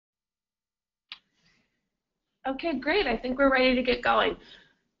Okay, great. I think we're ready to get going.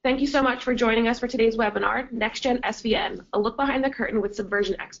 Thank you so much for joining us for today's webinar, NextGen SVN, a look behind the curtain with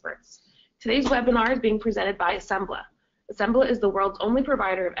Subversion experts. Today's webinar is being presented by Assembla. Assembla is the world's only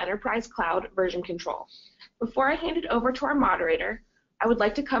provider of enterprise cloud version control. Before I hand it over to our moderator, I would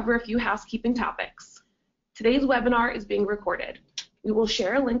like to cover a few housekeeping topics. Today's webinar is being recorded. We will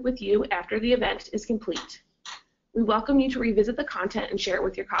share a link with you after the event is complete. We welcome you to revisit the content and share it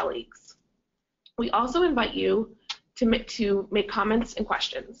with your colleagues. We also invite you to make comments and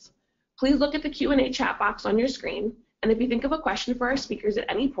questions. Please look at the Q&A chat box on your screen, and if you think of a question for our speakers at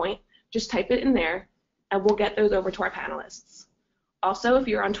any point, just type it in there, and we'll get those over to our panelists. Also, if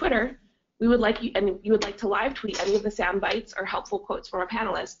you're on Twitter, you would like to live tweet any of the sound bites or helpful quotes from our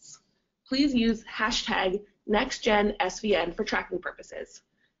panelists, please use hashtag NextGenSVN for tracking purposes.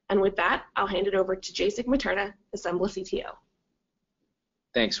 And with that, I'll hand it over to Jacek Materna, Assembla CTO.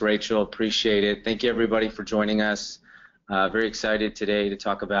 Thanks, Rachel. Appreciate it. Thank you, everybody, for joining us. Very excited today to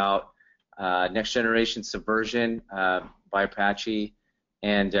talk about next generation Subversion by Apache,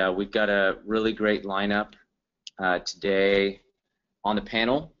 and we've got a really great lineup today on the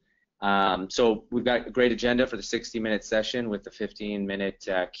panel. So we've got a great agenda for the 60-minute session with the 15-minute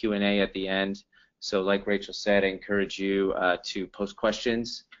Q&A at the end. So like Rachel said, I encourage you to post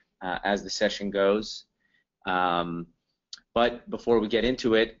questions as the session goes. But before we get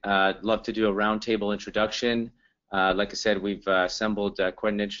into it, I'd love to do a roundtable introduction. Like I said, we've assembled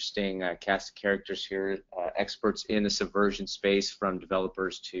quite an interesting cast of characters here, experts in the Subversion space, from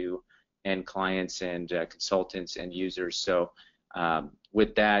developers to end clients and consultants and users. So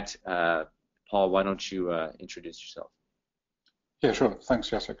with that, Paul, why don't you introduce yourself? Yeah, sure. Thanks,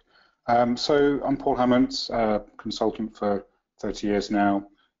 Jacek. So I'm Paul Hammond, consultant for 30 years now.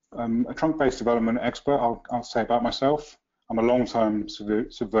 A trunk-based development expert, I'll say about myself. I'm a long-time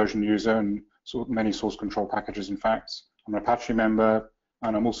Subversion user and many source control packages, in fact. I'm an Apache member,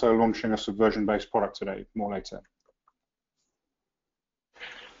 and I'm also launching a Subversion-based product today, more later.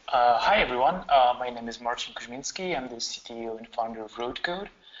 Hi, everyone. My name is Marcin Kuzminski. I'm the CTO and founder of Roadcode.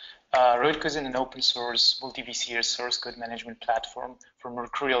 Roadcode is an open source, multi-VCS source code management platform for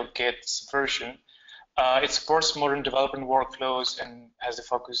mercurial Git Subversion. It supports modern development workflows and has a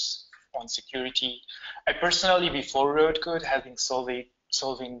focus on security. I personally, before Roadcode, have been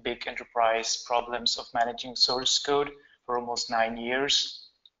solving big enterprise problems of managing source code for almost 9 years.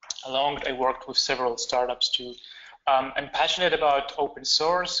 I worked with several startups too. I'm passionate about open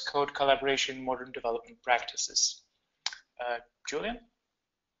source, code collaboration, modern development practices. Julian?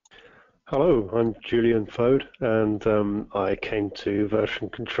 Hello, I'm Julian Fode, and I came to version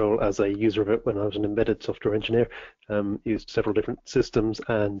control as a user of it when I was an embedded software engineer. Used several different systems,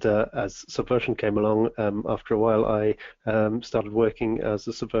 and as Subversion came along, after a while I started working as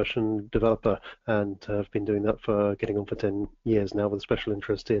a Subversion developer, and have been doing that for getting on for 10 years now with a special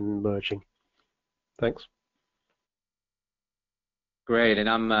interest in merging. Thanks. Great, and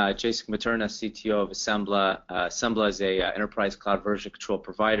I'm Jacek Materna, CTO of Assembla. Assembla is a enterprise cloud version control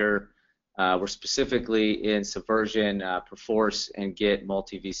provider. We're specifically in Subversion, Perforce, and Git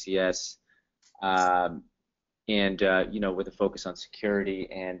multi-VCS, and with a focus on security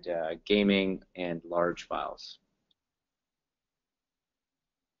and gaming and large files.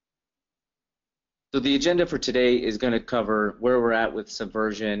 So the agenda for today is going to cover where we're at with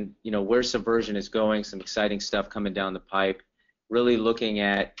Subversion, where Subversion is going, some exciting stuff coming down the pipe, really looking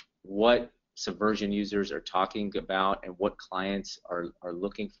at what Subversion users are talking about and what clients are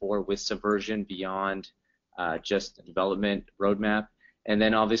looking for with Subversion beyond just the development roadmap, and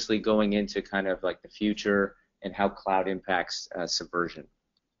then obviously going into kind of like the future and how cloud impacts Subversion.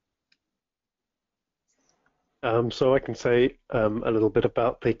 So I can say a little bit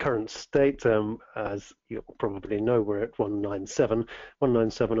about the current state. As you probably know, we're at 197.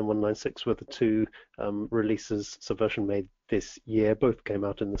 197 and 196 were the two releases Subversion made this year. Both came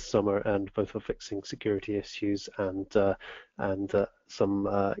out in the summer, and both are fixing security issues and some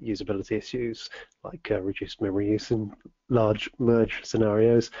usability issues like reduced memory use in large merge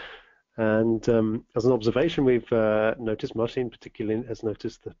scenarios. And as an observation, we've noticed, Martin particularly has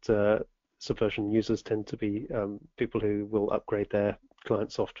noticed that Subversion users tend to be people who will upgrade their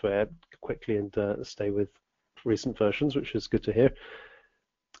client software quickly and stay with recent versions, which is good to hear.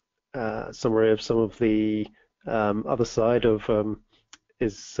 Summary of some of the other side of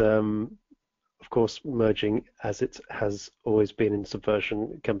is, of course, merging, as it has always been in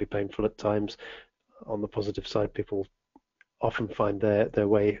Subversion, can be painful at times. On the positive side, people often find their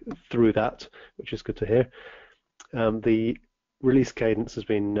way through that, which is good to hear. The release cadence has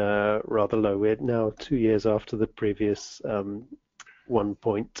been rather low. We're now 2 years after the previous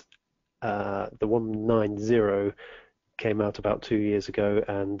 1.0 the 190 came out about 2 years ago,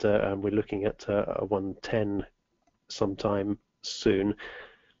 and we're looking at a 110 sometime soon.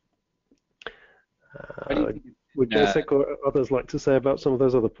 Would Jacek or others like to say about some of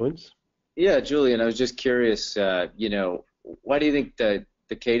those other points? Yeah, Julian, I was just curious, why do you think the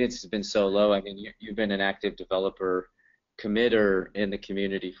cadence has been so low? I mean, you've been an active developer committer in the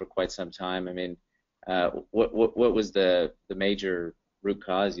community for quite some time. I mean, what was the major root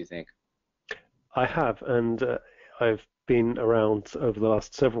cause, you think? I have, and I've been around over the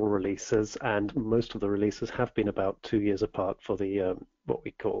last several releases, and most of the releases have been about 2 years apart for the what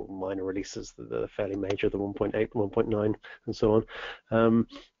we call minor releases, the fairly major, the 1.8, 1.9, and so on.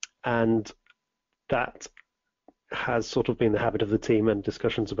 And that has sort of been the habit of the team, and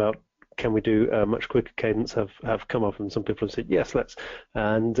discussions about can we do a much quicker cadence have come up, and some people have said yes, let's.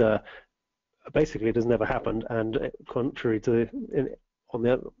 And basically, it has never happened. And contrary to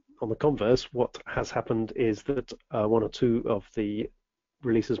on the converse, what has happened is that one or two of the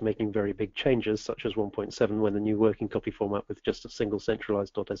releases making very big changes, such as 1.7, when the new working copy format with just a single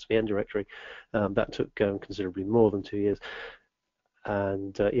centralized .svn directory, that took considerably more than 2 years.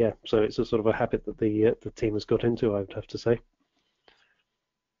 And yeah, so it's a sort of a habit that the team has got into, I would have to say.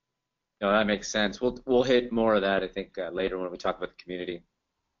 No, that makes sense. We'll hit more of that, I think, later when we talk about the community.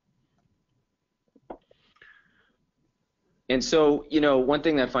 And so, one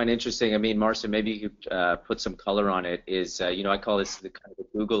thing that I find interesting, I mean, Marcin, maybe you could put some color on it, is, I call this the kind of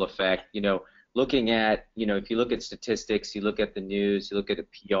the Google effect, looking at, if you look at statistics, you look at the news, you look at the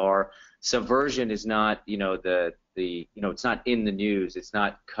PR, Subversion is not, it's not in the news, it's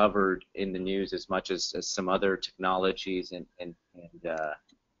not covered in the news as much as some other technologies and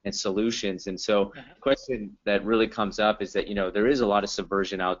solutions. And so the question that really comes up is that, there is a lot of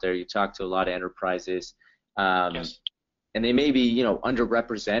Subversion out there. You talk to a lot of enterprises. Yes. And they may be,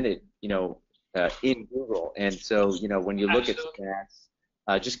 underrepresented, in Google. And so, when you look at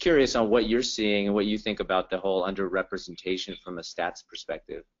stats, just curious on what you're seeing and what you think about the whole underrepresentation from a stats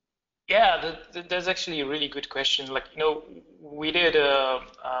perspective. Yeah, that's actually a really good question. Like, we did a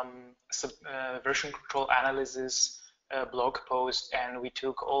version control analysis blog post, and we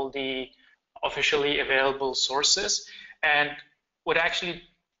took all the officially available sources. And what actually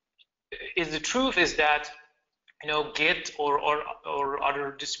is the truth is that Git or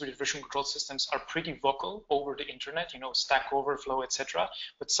other distributed version control systems are pretty vocal over the internet, Stack Overflow, etc.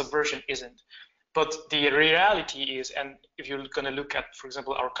 But Subversion isn't. But the reality is, and if you're going to look at, for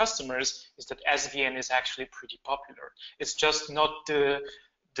example, our customers, is that SVN is actually pretty popular. It's just not the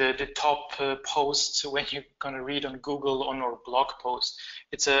top posts when you're going to read on Google on our blog post.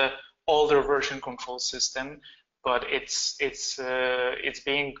 It's a older version control system, but it's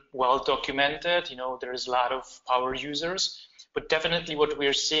being well documented. There's a lot of power users, but definitely what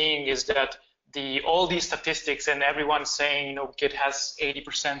we're seeing is that all these statistics and everyone's saying, Git has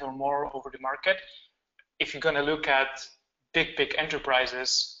 80% or more over the market. If you're going to look at big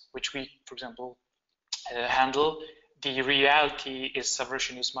enterprises, which we, for example, handle, the reality is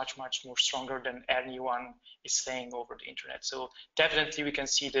Subversion is much more stronger than anyone is saying over the internet. So definitely we can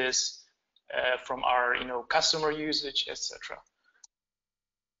see this from our customer usage, etc.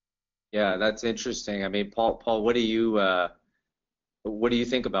 Yeah, that's interesting. I mean, Paul, what do you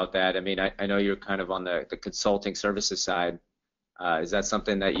think about that? I mean, I know you're kind of on the consulting services side. Is that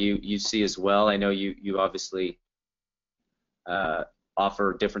something that you see as well? I know you obviously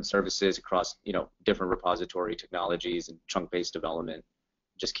offer different services across different repository technologies and chunk-based development.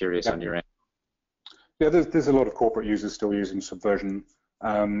 Just curious on your end. Yeah, there's a lot of corporate users still using Subversion.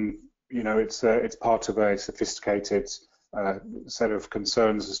 It's part of a sophisticated set of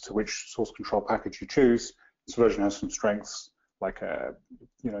concerns as to which source control package you choose. Subversion has some strengths like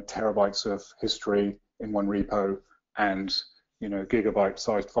terabytes of history in one repo and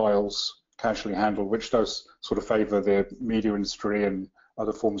gigabyte-sized files casually handled, which does sort of favor the media industry and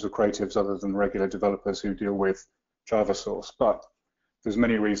other forms of creatives other than regular developers who deal with Java source. But there's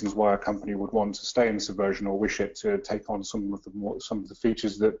many reasons why a company would want to stay in Subversion or wish it to take on some of the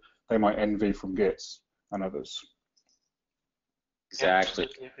features that they might envy from Git and others. Exactly.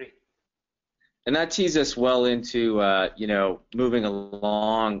 And that tees us well into moving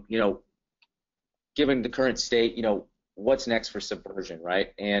along. Given the current state, what's next for Subversion,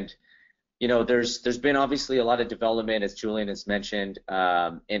 right? And there's been obviously a lot of development, as Julian has mentioned,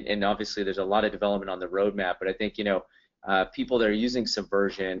 and obviously there's a lot of development on the roadmap. But I think people that are using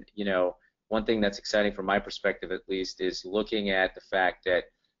Subversion, one thing that's exciting from my perspective at least is looking at the fact that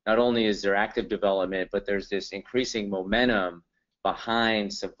not only is there active development, but there's this increasing momentum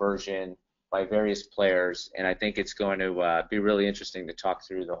behind Subversion by various players, and I think it's going to be really interesting to talk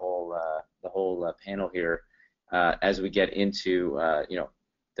through the whole panel here as we get into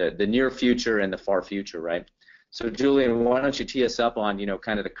the near future and the far future, right? So Julian, why don't you tee us up on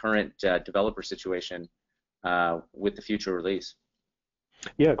kind of the current developer situation with the future release?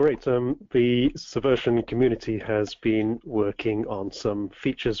 Yeah, great. The Subversion community has been working on some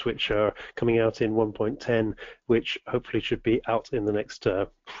features which are coming out in 1.10, which hopefully should be out in the next 2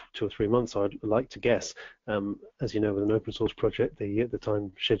 or 3 months, I'd like to guess. As you know, with an open source project, the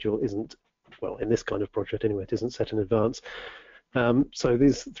time schedule isn't, well, in this kind of project anyway, it isn't set in advance. So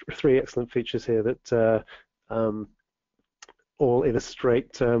these three excellent features here that all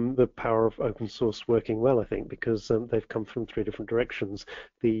illustrate the power of open source working well, I think, because they've come from 3 different directions.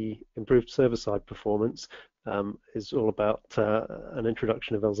 The improved server-side performance is all about an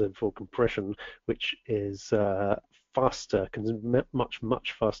introduction of LZ4 compression, which is faster,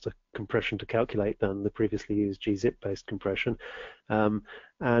 much faster compression to calculate than the previously used gzip-based compression.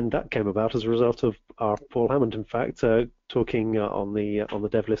 And that came about as a result of our Paul Hammond, in fact, talking on the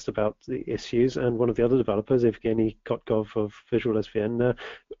dev list about the issues, and one of the other developers, Evgeny Kotkov of Visual SVN,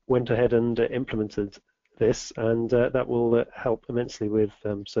 went ahead and implemented this, and that will help immensely with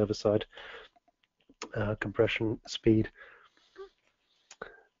server-side compression speed.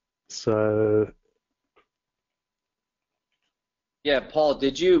 So. Yeah, Paul,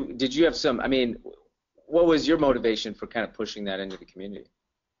 did you have some? I mean, what was your motivation for kind of pushing that into the community?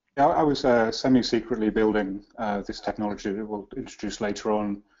 Yeah, I was semi-secretly building this technology that we'll introduce later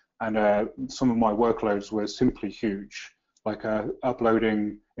on, and some of my workloads were simply huge, like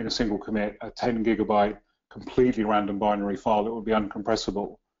uploading in a single commit a 10 gigabyte completely random binary file that would be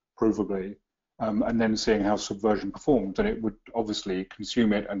uncompressible, provably, and then seeing how Subversion performed, and it would obviously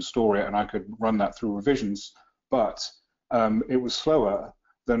consume it and store it, and I could run that through revisions, but it was slower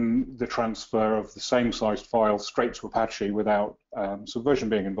than the transfer of the same sized file straight to Apache without Subversion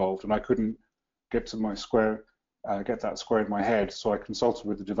being involved, and I couldn't get to my get that square in my head. So I consulted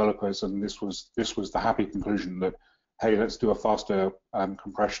with the developers, and this was the happy conclusion that, hey, let's do a faster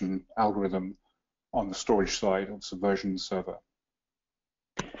compression algorithm on the storage side of Subversion server.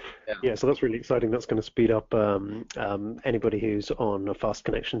 Yeah, so that's really exciting. That's going to speed up anybody who's on a fast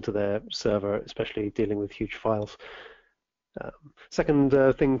connection to their server, especially dealing with huge files. Second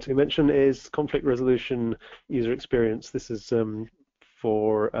thing to mention is conflict resolution user experience. This is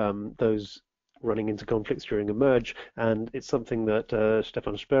for those running into conflicts during a merge, and it's something that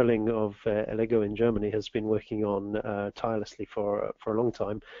Stefan Sperling of Elego in Germany has been working on tirelessly for a long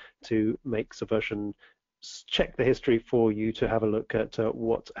time to make Subversion check the history for you to have a look at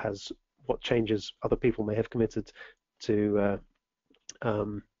what changes other people may have committed to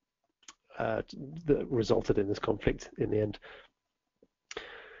that resulted in this conflict in the end.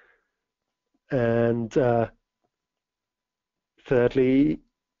 And thirdly,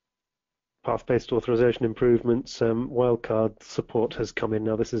 path-based authorization improvements. Wildcard support has come in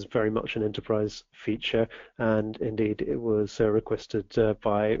now. This is very much an enterprise feature, and indeed it was requested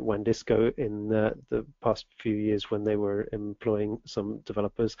by WANDisco in the past few years when they were employing some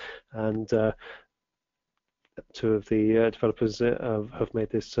developers, and 2 of the developers have made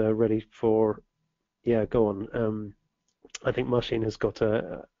this ready for, go on. I think Marcin has got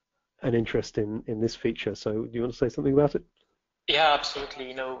an interest in this feature, so do you want to say something about it? Yeah,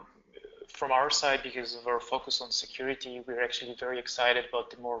 absolutely. From our side, because of our focus on security, we're actually very excited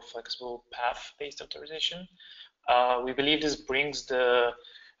about the more flexible path-based authorization. We believe this brings the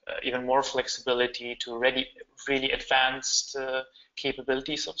even more flexibility to really advanced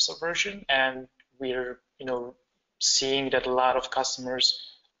capabilities of Subversion, and we're seeing that a lot of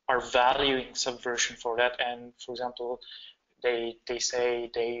customers are valuing Subversion for that. And for example, they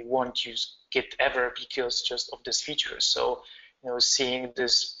say they won't use Git ever because just of this feature. So seeing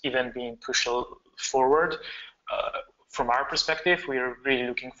this even being pushed forward, from our perspective, we are really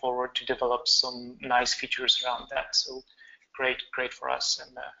looking forward to develop some nice features around that. So great for us,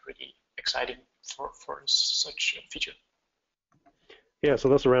 and really exciting for such a feature. Yeah, so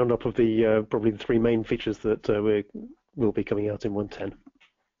that's a roundup of the probably the 3 main features that will be coming out in 1.10.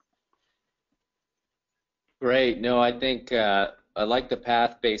 Great. No, I think I like the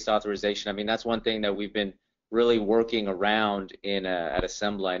path-based authorization. I mean, that's one thing that we've been really working around at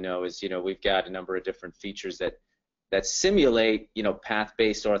Assembla. I know is we've got a number of different features that simulate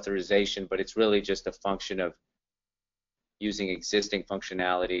path-based authorization, but it's really just a function of using existing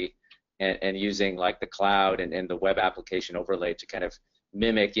functionality and using like the cloud and the web application overlay to kind of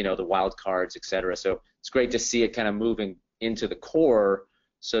mimic the wildcards, etc. So it's great to see it kind of moving into the core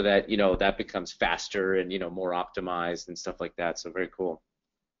so that that becomes faster and more optimized and stuff like that. So very cool.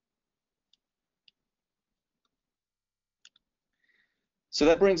 So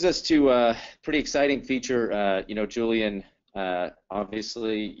that brings us to a pretty exciting feature. Julian,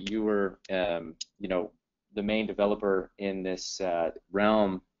 obviously you were, the main developer in this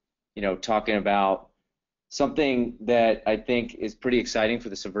realm, talking about something that I think is pretty exciting for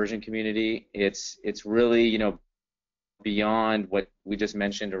the Subversion community. It's really, beyond what we just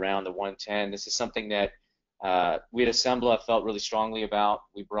mentioned around the 110. This is something that we at Assembla felt really strongly about.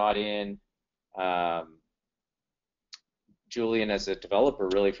 We brought in Julian as a developer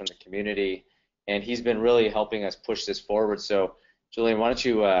really from the community, and he's been really helping us push this forward. So Julian, why don't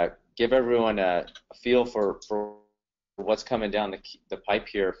you give everyone a feel for what's coming down the pipe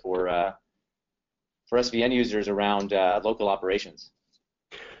here for SVN users around local operations?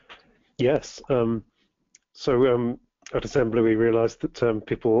 Yes. So at Assembly we realized that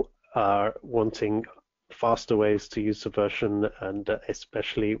people are wanting faster ways to use Subversion, and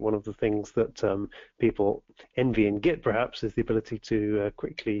especially one of the things that people envy in Git perhaps is the ability to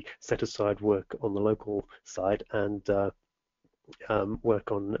quickly set aside work on the local side and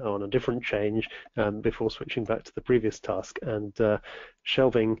work on a different change before switching back to the previous task. And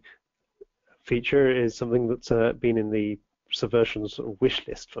Shelving feature is something that's been in the Subversion's wish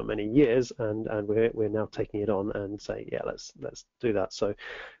list for many years, and we're now taking it on and say, yeah, let's do that. So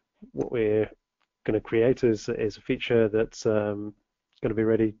what we're going to create is a feature that's going to be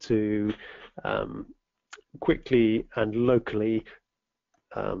ready to quickly and locally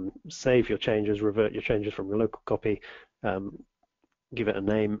save your changes, revert your changes from your local copy, give it a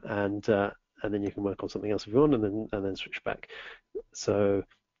name, and then you can work on something else if you want, and then switch back. So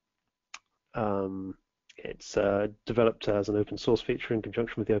it's developed as an open source feature in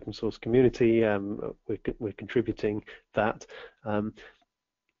conjunction with the open source community. We're contributing that.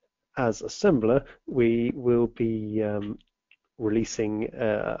 As Assembler, we will be releasing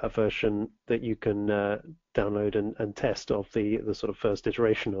a version that you can download and test of the sort of first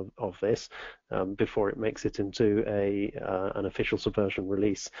iteration of this before it makes it into an official Subversion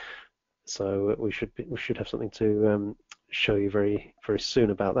release. So we should have something to show you very soon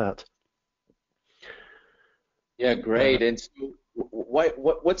about that. Yeah, great. And so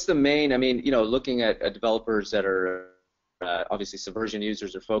what's the main? I mean, looking at developers that are obviously Subversion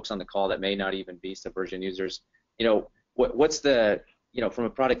users or folks on the call that may not even be Subversion users, what's the, from a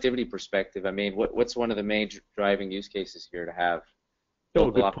productivity perspective, I mean, what's one of the main driving use cases here to have?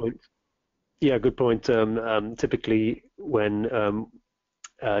 Good point. Yeah, good point. Typically, when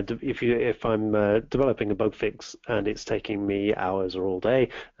if I'm developing a bug fix and it's taking me hours or all day,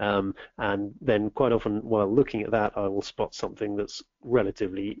 and then quite often while looking at that, I will spot something that's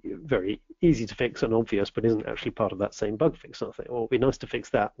relatively very easy to fix and obvious, but isn't actually part of that same bug fix. And I think, well, it'd be nice to fix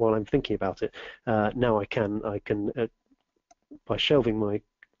that while I'm thinking about it. Now I can by shelving my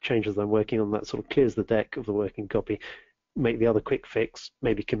changes I'm working on, that sort of clears the deck of the working copy, make the other quick fix,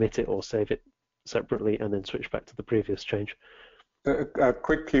 maybe commit it or save it separately, and then switch back to the previous change. A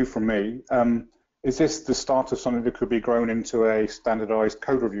quick cue from me. Is this the start of something that could be grown into a standardized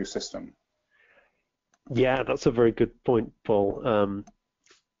code review system? Yeah, that's a very good point, Paul.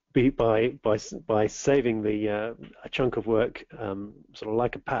 By saving a chunk of work, sort of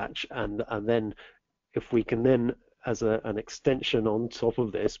like a patch, and then if we can then, as an extension on top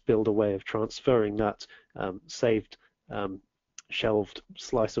of this, build a way of transferring that saved, shelved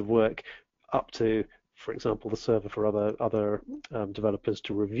slice of work up to, for example, the server for other developers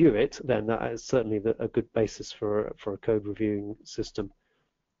to review it, then that is certainly a good basis for a code reviewing system.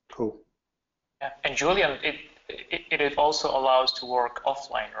 Cool. Yeah. And Julian, it also allows to work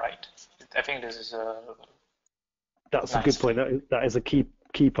offline, right? I think this is That's nice. A good point. That is a key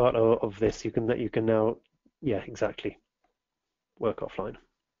part of this. You can now, yeah, exactly, work offline.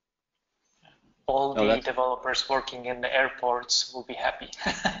 All the developers working in the airports will be happy.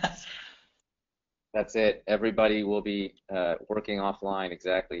 That's it. Everybody will be working offline.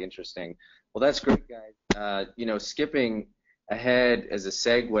 Exactly. Interesting. Well, that's great, guys. Skipping ahead as a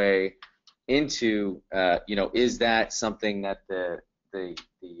segue into, is that something that the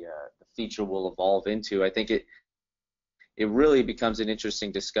feature will evolve into? I think it really becomes an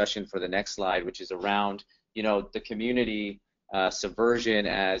interesting discussion for the next slide, which is around, the community, Subversion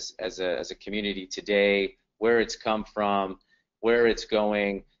as a community today, where it's come from, where it's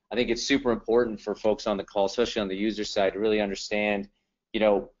going. I think it's super important for folks on the call, especially on the user side, to really understand,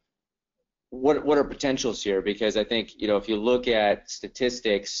 what are potentials here? Because I think, if you look at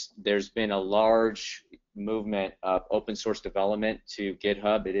statistics, there's been a large movement of open source development to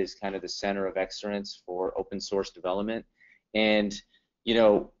GitHub. It is kind of the center of excellence for open source development. And,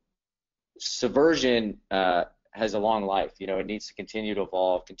 Subversion has a long life. It needs to continue to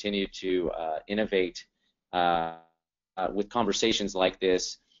evolve, continue to innovate. with conversations like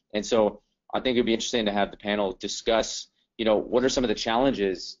this. And so I think it'd be interesting to have the panel discuss, what are some of the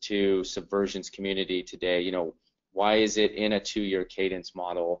challenges to Subversion's community today? Why is it in a 2-year cadence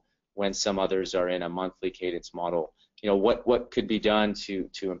model when some others are in a monthly cadence model? What could be done to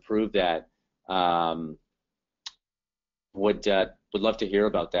improve that? Would love to hear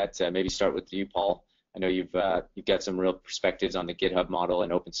about that. Maybe start with you, Paul. I know you've got some real perspectives on the GitHub model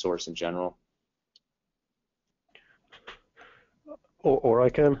and open source in general. Or I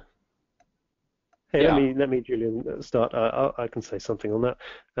can. Hey, yeah. let me, Julian, start. I can say something on that.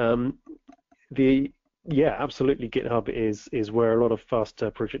 Yeah, absolutely. GitHub is where a lot of fast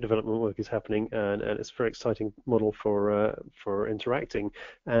project development work is happening, and it's a very exciting model for interacting.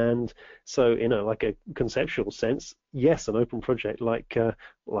 And so, like a conceptual sense, yes, an open project like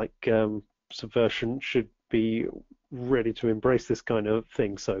Subversion should be ready to embrace this kind of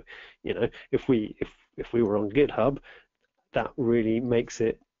thing. So, if we were on GitHub, that really makes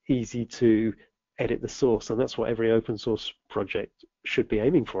it easy to edit the source, and that's what every open source project should be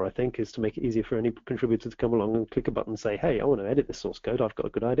aiming for, I think, is to make it easier for any contributor to come along and click a button and say, hey, I want to edit this source code, I've got a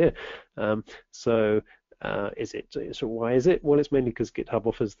good idea. So why is it? Well, it's mainly because GitHub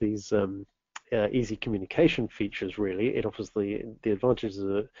offers these easy communication features, really. It offers the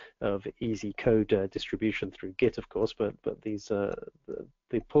advantages of easy code distribution through Git, of course, but these the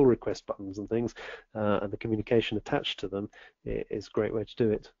pull request buttons and things and the communication attached to them is a great way to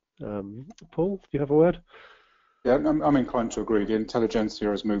do it. Paul, do you have a word? Yeah, I'm inclined to agree. The intelligentsia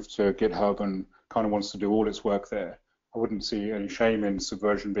has moved to GitHub and kind of wants to do all its work there. I wouldn't see any shame in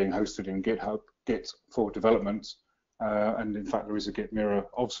Subversion being hosted in GitHub, Git for development. And in fact, there is a Git mirror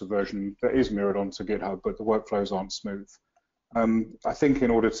of Subversion that is mirrored onto GitHub, but the workflows aren't smooth. I think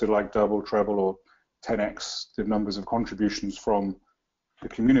in order to double, treble, or 10x the numbers of contributions from the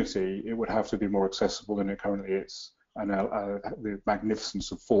community, it would have to be more accessible than it currently is. And the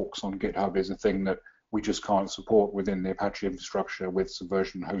magnificence of forks on GitHub is a thing that we just can't support within the Apache infrastructure with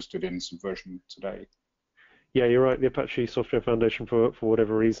Subversion hosted in Subversion today. Yeah, you're right. The Apache Software Foundation, for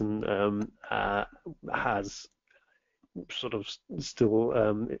whatever reason, has sort of still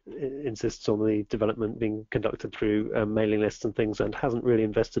insists on the development being conducted through mailing lists and things, and hasn't really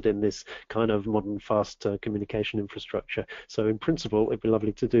invested in this kind of modern fast communication infrastructure. So in principle, it'd be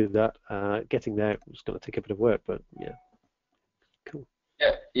lovely to do that. Getting there is going to take a bit of work, but yeah, cool.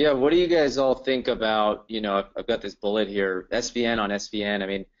 Yeah. What do you guys all think about? I've got this bullet here, SVN on SVN. I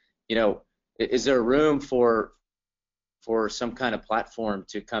mean, is there room for some kind of platform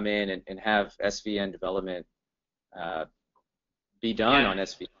to come in and have SVN development be done on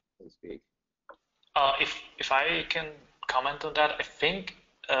SVN, so to speak? If I can comment on that, I think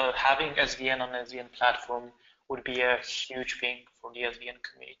having SVN on SVN platform would be a huge thing for the SVN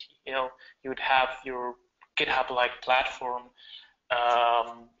community. You would have your GitHub-like platform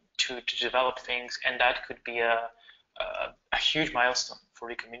to develop things, and that could be a huge milestone for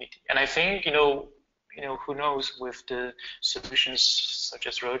the community. And I think who knows, with the solutions such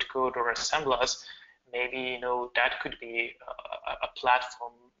as Roadcode or Assemblas, maybe that could be a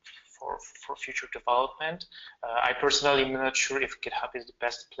platform for future development. I personally am not sure if GitHub is the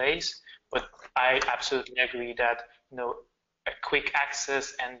best place, but I absolutely agree that a quick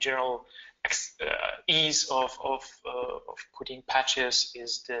access and general ease of putting patches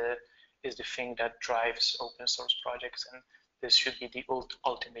is the thing that drives open source projects, and this should be the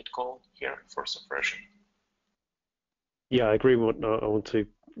ultimate goal here for Subversion. Yeah, I agree. I want to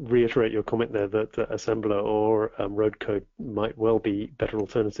reiterate your comment there that Assembler or Roadcode might well be better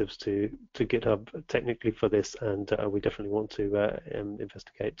alternatives to GitHub technically for this, and we definitely want to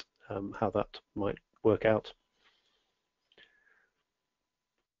investigate how that might work out.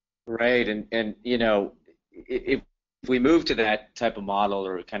 Right, and if we move to that type of model,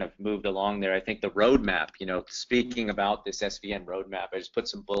 or kind of moved along there, I think the roadmap, speaking about this SVN roadmap, I just put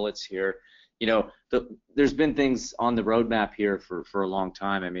some bullets here. There's been things on the roadmap here for a long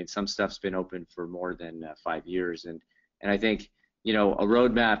time. I mean, some stuff's been open for more than 5 years, and I think a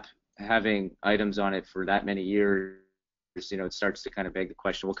roadmap having items on it for that many years, it starts to kind of beg the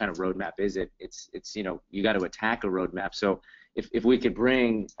question, what kind of roadmap is it? It's you got to attack a roadmap. So if we could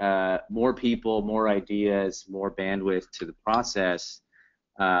bring more people, more ideas, more bandwidth to the process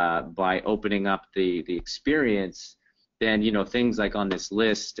by opening up the experience, then things like on this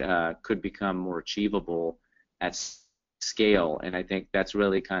list could become more achievable at scale, and I think that's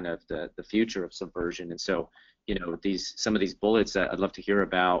really kind of the future of Subversion. And so some of these bullets I'd love to hear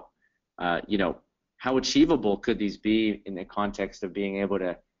about. How achievable could these be in the context of being able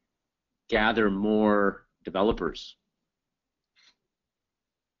to gather more developers?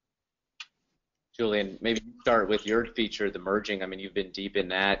 Julian, maybe you start with your feature, the merging. I mean, you've been deep in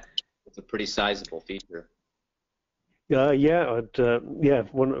that. It's a pretty sizable feature. Yeah,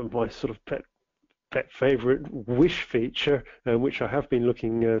 one of my sort of pet favorite wish feature, which I have been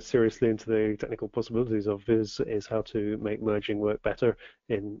looking seriously into the technical possibilities of, is how to make merging work better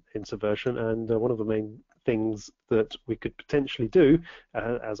in Subversion. And one of the main things that we could potentially do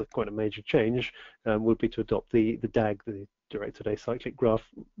as quite a major change would be to adopt the DAG, the directed acyclic graph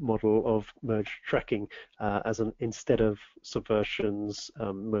model of merge tracking instead of Subversion's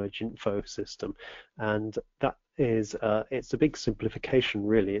merge info system. And that is it's a big simplification,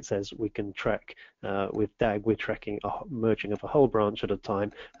 really. It says we can track with DAG, we're tracking a merging of a whole branch at a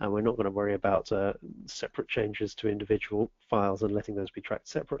time, and we're not going to worry about separate changes to individual files and letting those be tracked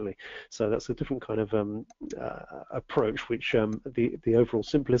separately. So that's a different kind of approach, which the overall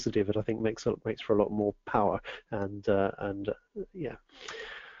simplicity of it, I think, makes for a lot more power and yeah.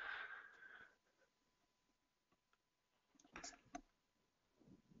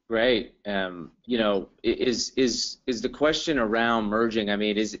 Great. You know, is the question around merging? I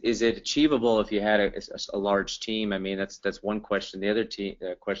mean, is it achievable if you had a large team? I mean, that's one question. The other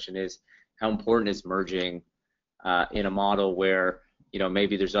question is, how important is merging in a model where, you know,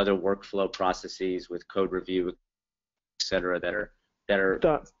 maybe there's other workflow processes with code review, et cetera, that are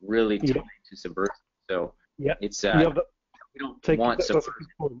really tied to Subversion. So yeah, it's we don't want Subversion.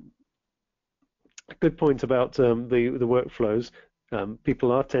 Good point about the workflows.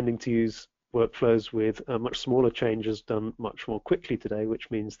 People are tending to use workflows with much smaller changes done much more quickly today,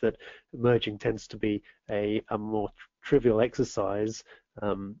 which means that merging tends to be a more trivial exercise,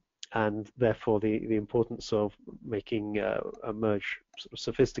 and therefore the importance of making a merge sort of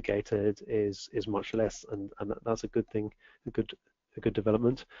sophisticated is much less, and that's a good thing, a good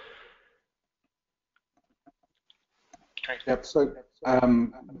development. Yep. So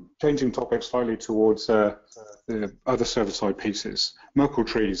changing topics slightly towards the other server-side pieces. Merkle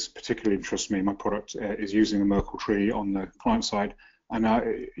trees particularly interest me. My product is using a Merkle tree on the client side, and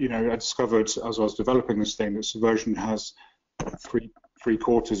I discovered as I was developing this thing that Subversion has three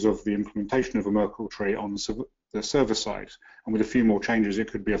quarters of the implementation of a Merkle tree on the server side, and with a few more changes,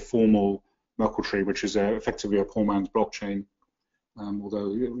 it could be a formal Merkle tree, which is effectively a poor man's blockchain. Although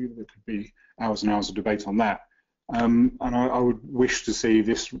there could be hours and hours of debate on that. And I would wish to see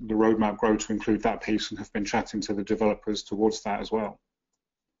the roadmap grow to include that piece, and have been chatting to the developers towards that as well.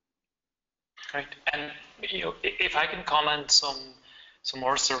 Right, and if I can comment some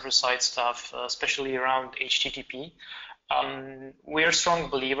more server-side stuff, especially around HTTP. We're a strong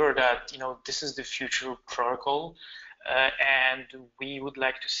believer that this is the future protocol, and we would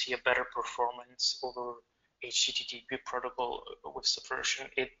like to see a better performance over HTTP protocol with Subversion.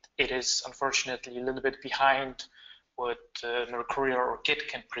 It is unfortunately a little bit behind what Mercurial or Git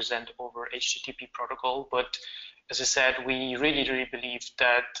can present over HTTP protocol, but as I said, we really believe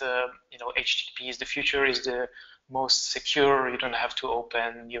that HTTP is the future, is the most secure. You don't have to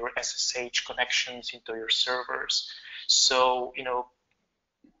open your SSH connections into your servers. So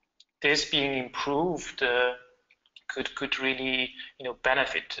this being improved could really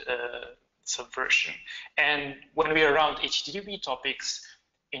benefit Subversion. And when we are around HTTP topics,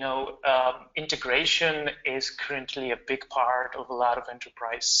 integration is currently a big part of a lot of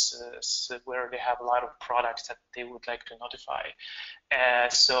enterprises where they have a lot of products that they would like to notify.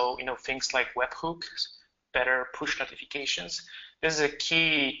 So things like webhooks, better push notifications. This is a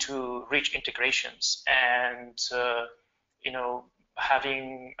key to rich integrations, and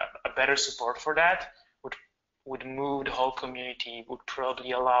having a better support for that would move the whole community, would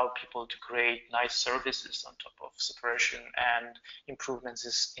probably allow people to create nice services on top of Subversion, and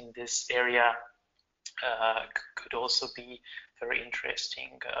improvements in this area could also be very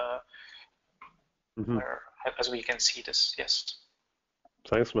interesting, as we can see this. Yes.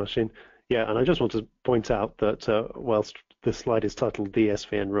 Thanks, Marcin. Yeah, and I just want to point out that whilst this slide is titled the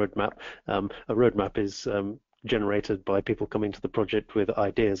SVN roadmap, a roadmap is generated by people coming to the project with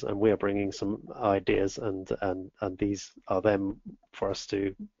ideas, and we are bringing some ideas, and these are them for us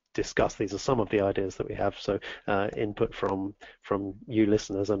to discuss. These are some of the ideas that we have, so input from you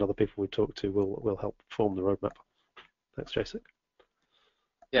listeners and other people we talk to will help form the roadmap. Thanks, Jacek.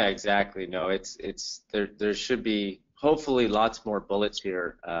 Yeah, exactly. No, there should be hopefully lots more bullets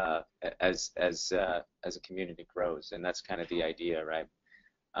here as a community grows, and that's kind of the idea, right?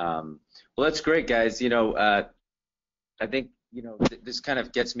 Well, that's great, guys. I think this kind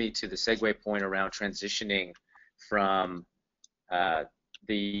of gets me to the segue point around transitioning from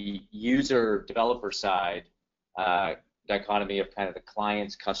the user developer side dichotomy of kind of the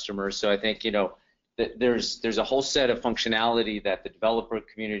clients, customers. So I think there's a whole set of functionality that the developer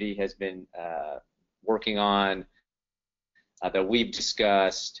community has been working on, that we've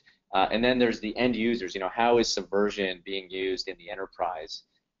discussed, and then there's the end users. How is Subversion being used in the enterprise,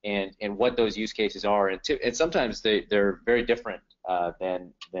 and what those use cases are, and sometimes they're very different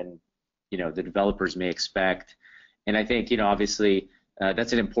than the developers may expect. And I think obviously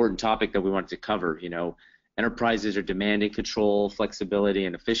that's an important topic that we wanted to cover. Enterprises are demanding control, flexibility,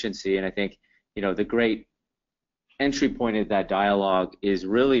 and efficiency, and I think the great entry point of that dialogue is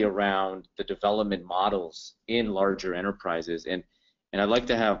really around the development models in larger enterprises. And I'd like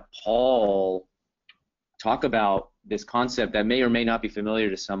to have Paul talk about this concept that may or may not be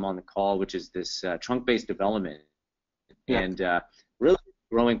familiar to some on the call, which is this trunk-based development, and really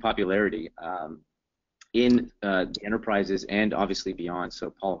growing popularity in the enterprises and obviously beyond.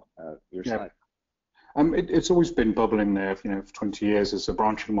 So Paul, your slide. It's always been bubbling there, for 20 years as a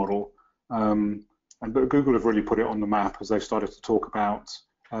branching model. But Google have really put it on the map as they started to talk about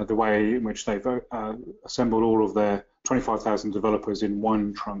the way in which they've assembled all of their 25,000 developers in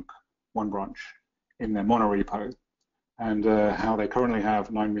one trunk, one branch in their monorepo, and how they currently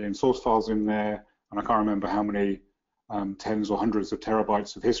have 9 million source files in there, and I can't remember how many tens or hundreds of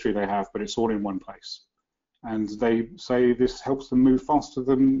terabytes of history they have, but it's all in one place. And they say this helps them move faster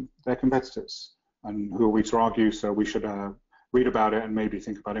than their competitors. And who are we to argue? So we should read about it and maybe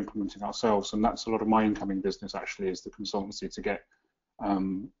think about implementing ourselves. And that's a lot of my incoming business, actually, is the consultancy to get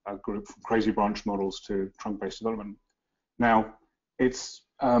a group from crazy branch models to trunk-based development. Now, it's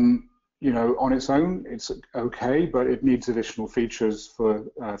on its own, it's okay, but it needs additional features for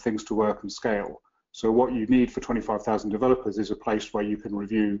things to work and scale. So what you need for 25,000 developers is a place where you can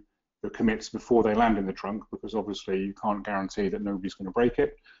review the commits before they land in the trunk, because obviously you can't guarantee that nobody's going to break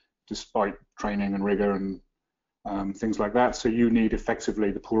it, despite training and rigor and things like that. So you need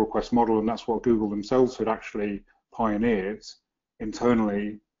effectively the pull request model, and that's what Google themselves had actually pioneered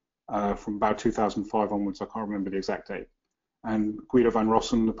internally from about 2005 onwards. I can't remember the exact date. And Guido van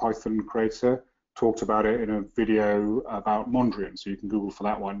Rossum, the Python creator, talked about it in a video about Mondrian, so you can Google for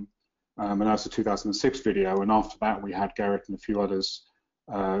that one. And that's a 2006 video, and after that we had Garrett and a few others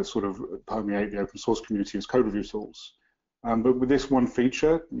sort of permeate the open source community as code review tools. But with this one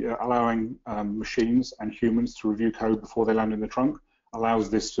feature, allowing machines and humans to review code before they land in the trunk, allows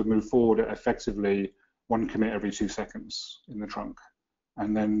this to move forward at effectively one commit every 2 seconds in the trunk.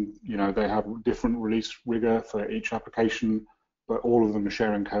 And then, they have different release rigor for each application, but all of them are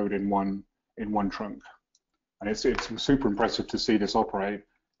sharing code in one trunk. And it's super impressive to see this operate.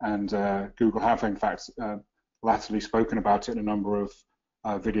 And Google have, in fact, latterly spoken about it in a number of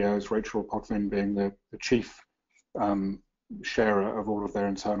videos, Rachel Potvin being the chief sharer of all of their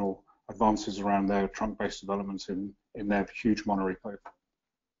internal advances around their trunk-based developments in their huge monorepo.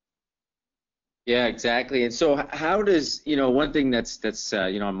 Yeah, exactly. And so how does, one thing that's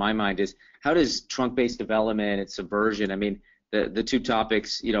on my mind is, how does trunk-based development and Subversion, I mean, the two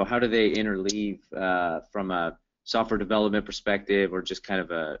topics, how do they interleave from a software development perspective or just kind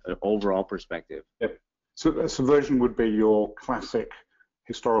of an overall perspective? Yep. So Subversion would be your classic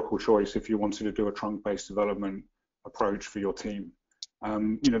historical choice if you wanted to do a trunk-based development approach for your team.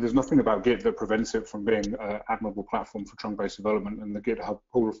 There's nothing about Git that prevents it from being an admirable platform for trunk-based development, and the GitHub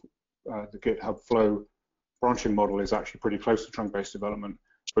Flow branching model is actually pretty close to trunk-based development.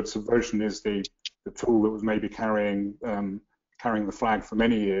 But Subversion is the tool that was maybe carrying the flag for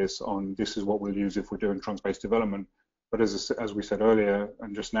many years on this is what we'll use if we're doing trunk-based development. But as we said earlier,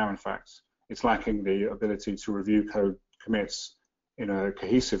 and just now in fact, it's lacking the ability to review code commits in a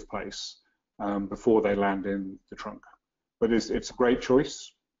cohesive place before they land in the trunk. But it's a great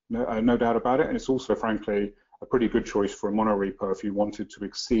choice, no doubt about it, and it's also, frankly, a pretty good choice for a monorepo if you wanted to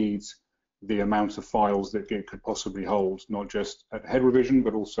exceed the amount of files that Git could possibly hold, not just at head revision,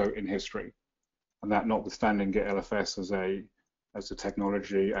 but also in history. And that notwithstanding Git LFS as a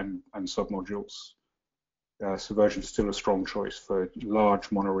technology and submodules. Subversion is still a strong choice for large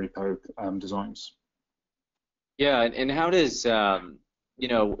monorepo designs. Yeah, and how does,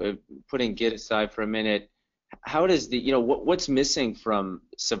 putting Git aside for a minute, how does the, what's missing from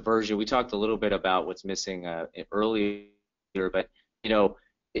Subversion? We talked a little bit about what's missing earlier, but,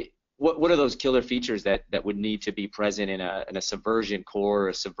 what are those killer features that would need to be present in a Subversion core or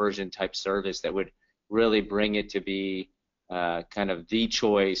a Subversion type service that would really bring it to be kind of the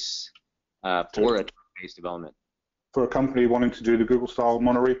choice for a trunk-based development? For a company wanting to do the Google-style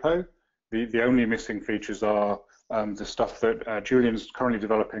monorepo, the only missing features are the stuff that Julian's currently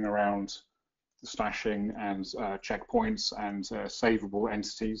developing around the stashing and checkpoints and savable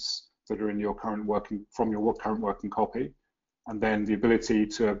entities that are in your current working copy, and then the ability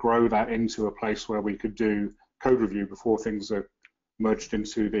to grow that into a place where we could do code review before things are merged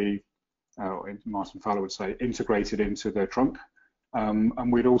into the Martin Fowler would say, integrated into their trunk.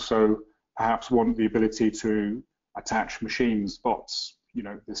 And we'd also perhaps want the ability to attach machines, bots,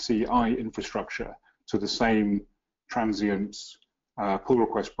 the CI infrastructure to the same transient pull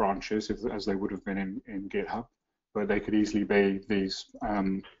request branches as they would have been in GitHub, but they could easily be these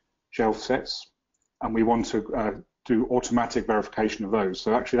shelf sets. And we want to do automatic verification of those.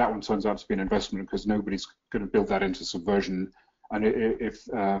 So actually that one turns out to be an investment because nobody's going to build that into Subversion. And if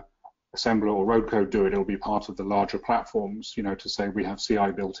Assembler or Roadcode do it, it'll be part of the larger platforms, to say we have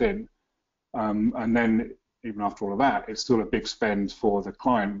CI built in. And then even after all of that, it's still a big spend for the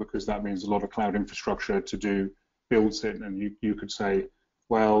client because that means a lot of cloud infrastructure to do builds in. And you could say,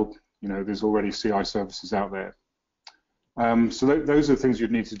 well, there's already CI services out there. So those are the things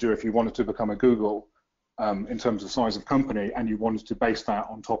you'd need to do if you wanted to become a Google in terms of size of company and you wanted to base that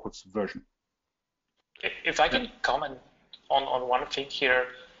on top of Subversion. If I can comment on one thing here,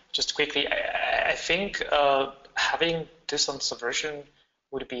 just quickly, I think having this on Subversion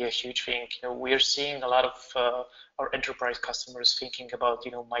would be a huge thing. We are seeing a lot of our enterprise customers thinking about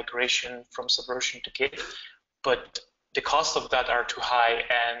migration from Subversion to Git, but the costs of that are too high,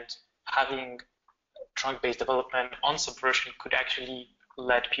 and having trunk-based development on Subversion could actually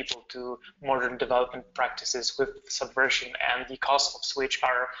lead people to modern development practices with Subversion, and the cost of switch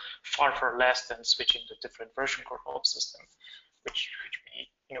are far, far less than switching to different version control system, which would be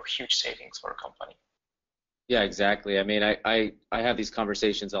huge savings for a company. Yeah, exactly. I mean, I have these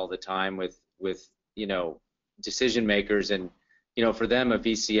conversations all the time with decision makers, and for them a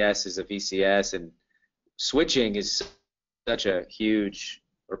VCS is a VCS, and switching is such a huge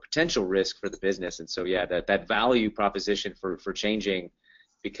or potential risk for the business. And so yeah, that value proposition for changing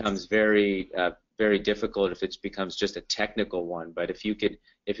becomes very very difficult if it becomes just a technical one. But if you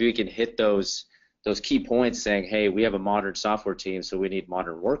can hit those key points, saying, hey, we have a modern software team, so we need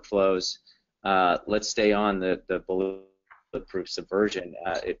modern workflows. Let's stay on the bulletproof Subversion.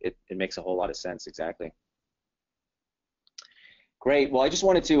 It makes a whole lot of sense. Exactly. Great. Well, I just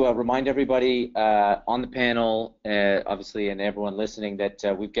wanted to remind everybody on the panel, obviously, and everyone listening,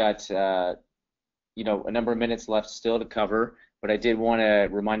 that we've got a number of minutes left still to cover. But I did want to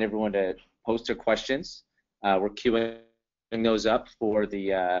remind everyone to post their questions. We're queuing those up for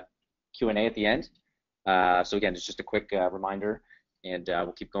the Q&A at the end. So again, it's just a quick reminder, and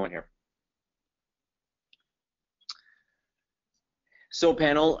we'll keep going here. So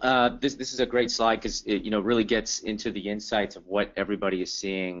panel, this is a great slide because it really gets into the insights of what everybody is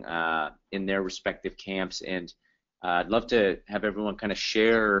seeing in their respective camps, and I'd love to have everyone kind of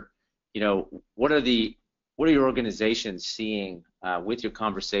share, what are your organizations seeing with your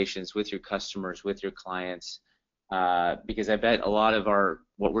conversations, with your customers, with your clients, because I bet a lot of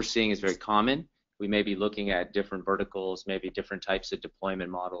what we're seeing is very common. We may be looking at different verticals, maybe different types of deployment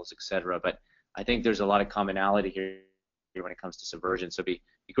models, etc. But I think there's a lot of commonality here when it comes to Subversion, so it'd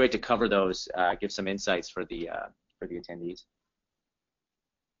be great to cover those, give some insights for the attendees.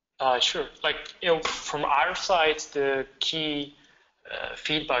 Sure. From our side, the key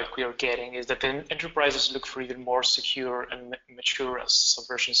feedback we are getting is that the enterprises look for even more secure and mature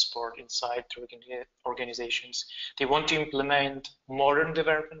Subversion support inside their organizations. They want to implement modern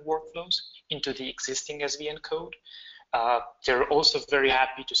development workflows into the existing SVN code. They're also very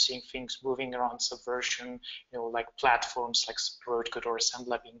happy to seeing things moving around Subversion, like platforms like Roadcode or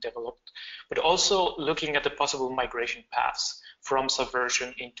Assembla being developed, but also looking at the possible migration paths from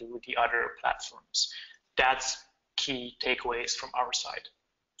Subversion into the other platforms. That's key takeaways from our side.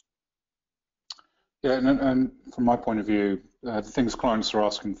 Yeah, and from my point of view, the things clients are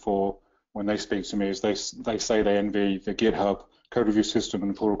asking for when they speak to me is they say they envy the GitHub code review system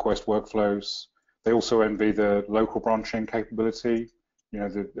and pull request workflows. They also envy the local branching capability,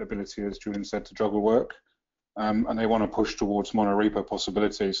 the ability, as Julian said, to juggle work. And they want to push towards monorepo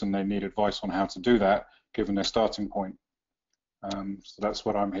possibilities, and they need advice on how to do that, given their starting point. So that's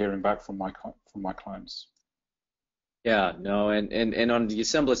what I'm hearing back from my clients. Yeah, no, and on the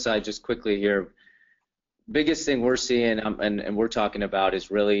Assembla side, just quickly here, biggest thing we're seeing and we're talking about is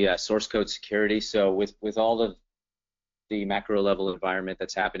really source code security. So with all of the macro level environment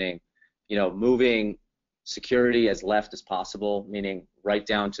that's happening, moving security as left as possible, meaning right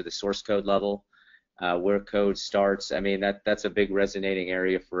down to the source code level, where code starts. I mean, that's a big resonating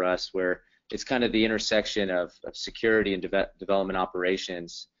area for us, where it's kind of the intersection of security and development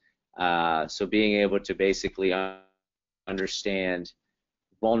operations. So being able to basically understand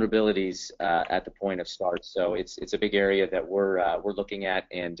vulnerabilities at the point of start. So it's a big area that we're looking at,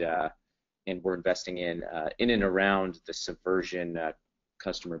 and we're investing in and around the Subversion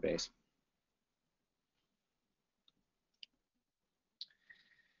customer base.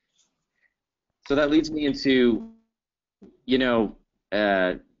 So that leads me into, you know,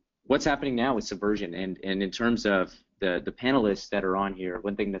 what's happening now with Subversion, and in terms of the panelists that are on here,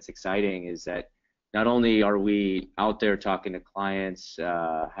 one thing that's exciting is that not only are we out there talking to clients,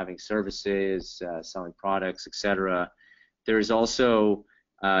 having services, selling products, etc., there's also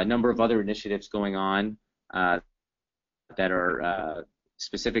a number of other initiatives going on that are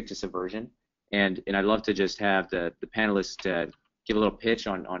specific to Subversion, and I'd love to just have the panelists give a little pitch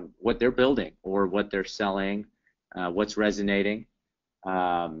on what they're building or what they're selling, what's resonating,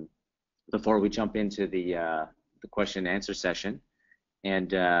 before we jump into the question and answer session.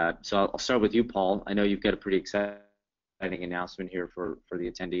 And so I'll start with you, Paul. I know you've got a pretty exciting announcement here for the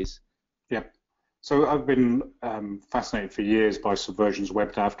attendees. Yeah. So I've been fascinated for years by Subversion's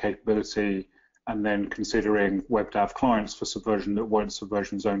WebDAV capability, and then considering WebDAV clients for Subversion that weren't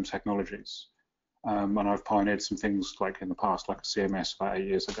Subversion's own technologies. And I've pioneered some things like in the past, like a CMS about 8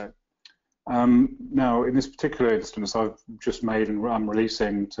 years ago. Now, in this particular instance, I've just made and I'm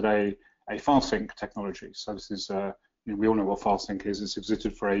releasing today a file sync technology. So this is, we all know what file sync is. It's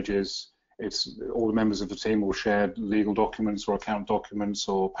existed for ages. It's all the members of the team will share legal documents or account documents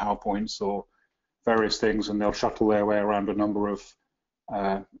or PowerPoints or various things, and they'll shuttle their way around a number of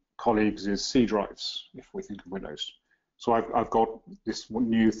colleagues' C drives, if we think of Windows. So I've got this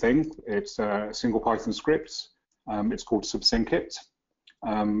new thing. It's a single Python script. It's called Subsyncit.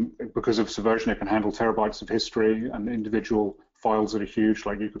 Because of Subversion, it can handle terabytes of history and individual files that are huge,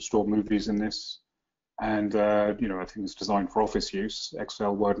 like you could store movies in this. And you know, I think it's designed for office use,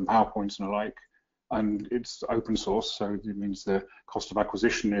 Excel, Word, and PowerPoints and the like. And it's open source, so it means the cost of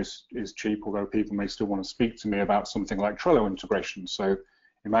acquisition is cheap, although people may still want to speak to me about something like Trello integration. So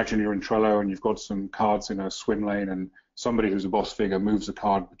imagine you're in Trello and you've got some cards in a swim lane, and somebody who's a boss figure moves a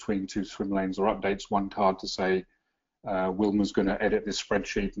card between two swim lanes or updates one card to say, Wilma's going to edit this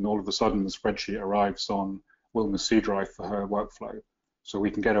spreadsheet, and all of a sudden the spreadsheet arrives on Wilma's C drive for her workflow. So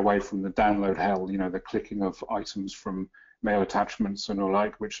we can get away from the download hell, you know, the clicking of items from mail attachments and the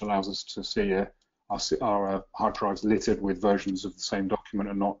like, which allows us to see our hard drives littered with versions of the same document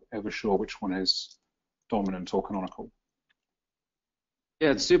and not ever sure which one is dominant or canonical.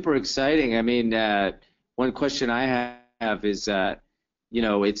 Yeah, it's super exciting. I mean, one question I have is, you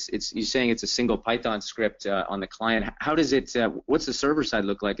know, you're saying it's a single Python script on the client. How does it? What's the server side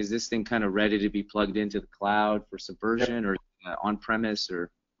look like? Is this thing kind of ready to be plugged into the cloud for Subversion, or on-premise,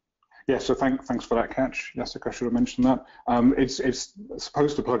 or? Yeah, so thanks for that catch, Jacek. I should have mentioned that. It's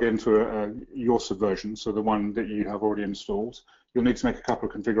supposed to plug into your Subversion, so the one that you have already installed. You'll need to make a couple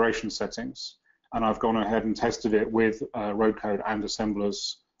of configuration settings, and I've gone ahead and tested it with Roadcode and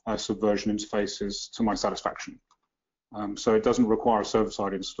Assembler's Subversion interfaces to my satisfaction. So it doesn't require a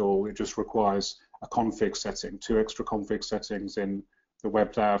server-side install. It just requires a config setting, 2 extra config settings in the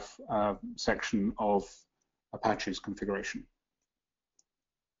WebDAV section of Apache's configuration.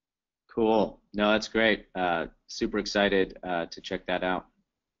 Cool. No, that's great. Super excited to check that out.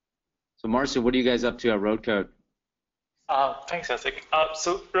 So, Marcin, what are you guys up to at Roadcode? Thanks, Jacek.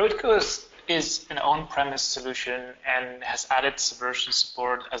 So Roadcode is an on-premise solution and has added Subversion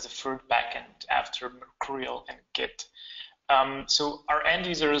support as a third backend after Mercurial and Git. So our end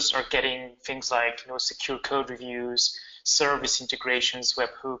users are getting things like, you know, secure code reviews, service integrations,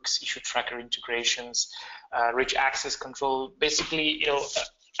 webhooks, issue tracker integrations, rich access control, basically, you know,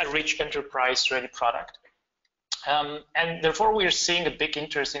 a rich enterprise-ready product. And therefore, we are seeing a big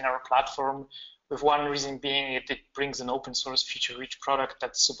interest in our platform, with one reason being it brings an open source feature-rich product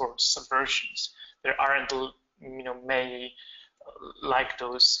that supports subversions. There aren't, you know, many like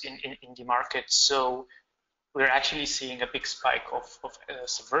those in the market. So we're actually seeing a big spike of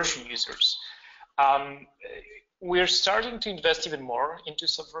Subversion users. We're starting to invest even more into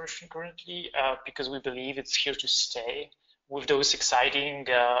Subversion currently because we believe it's here to stay. With those exciting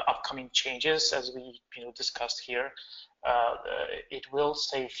upcoming changes, as we discussed here, it will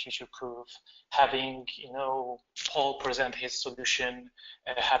stay future-proof. Having Paul present his solution,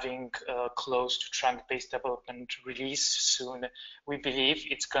 having close to trunk-based development release soon, we believe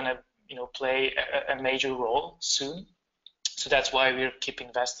it's gonna play a major role soon. So that's why we keep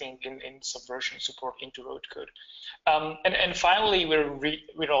investing in Subversion support into Roadcode. And finally,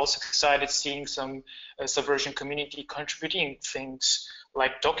 we're also excited seeing some Subversion community contributing things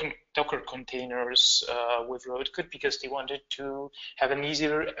like Docker containers with Roadcode, because they wanted to have an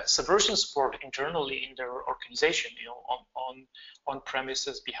easier Subversion support internally in their organization, on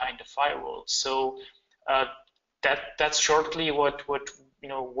premises behind the firewall. So that's shortly what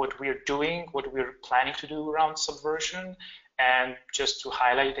we're doing, what we're planning to do around Subversion. And just to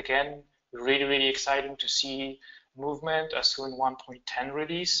highlight again, really, really exciting to see movement, a soon 1.10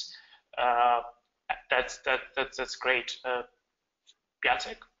 release. That's great.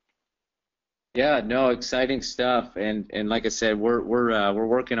 Jacek? Yeah, no, exciting stuff, and like I said, we're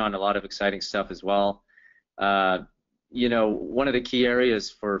working on a lot of exciting stuff as well. You know, one of the key areas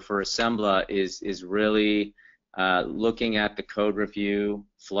for Assembla is really looking at the code review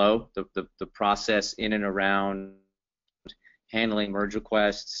flow, the process in and around handling merge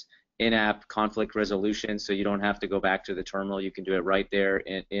requests, in-app conflict resolution, so you don't have to go back to the terminal. You can do it right there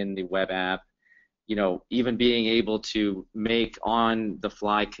in the web app. You know, even being able to make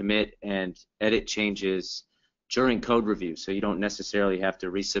on-the-fly commit and edit changes during code review, so you don't necessarily have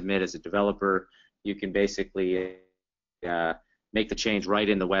to resubmit as a developer. You can basically make the change right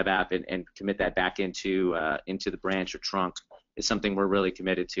in the web app and commit that back into the branch or trunk. Is something we're really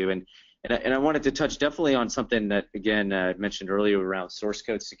committed to. And I wanted to touch definitely on something that, again, I mentioned earlier around source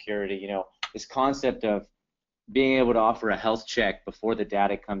code security. You know, this concept of being able to offer a health check before the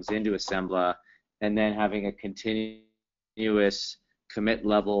data comes into Assembla, and then having a continuous commit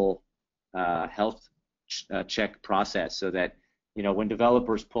level health check process, so that, you know, when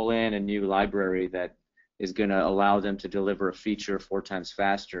developers pull in a new library that is going to allow them to deliver a feature 4 times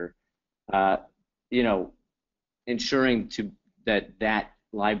faster, you know, ensuring that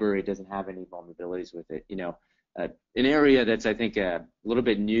library doesn't have any vulnerabilities with it. You know, an area that's, I think, a little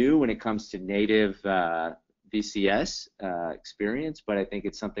bit new when it comes to native VCS experience, but I think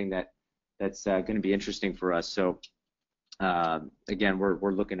it's something that's going to be interesting for us. So again,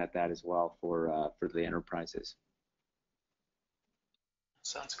 we're looking at that as well for the enterprises.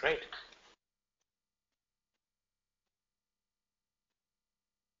 Sounds great.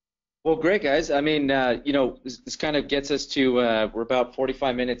 Well, great, guys. I mean, you know, this kind of gets us to, we're about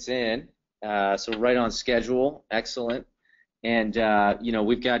 45 minutes in, so right on schedule. Excellent. And, you know,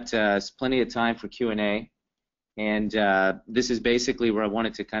 we've got plenty of time for Q&A. And this is basically where I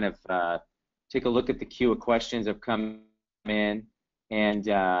wanted to kind of take a look at the queue of questions that have come in. And,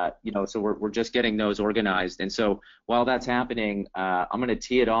 you know, so we're just getting those organized. And so while that's happening, I'm going to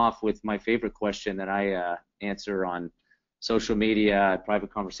tee it off with my favorite question that I answer on social media,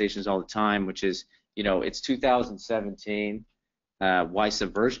 private conversations all the time, which is, you know, it's 2017, why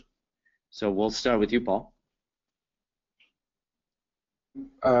Subversion? So we'll start with you, Paul.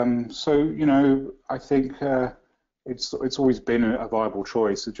 So, you know, I think it's always been a viable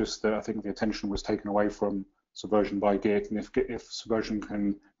choice. It's just that I think the attention was taken away from Subversion by Git, and if Subversion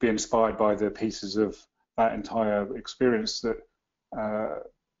can be inspired by the pieces of that entire experience that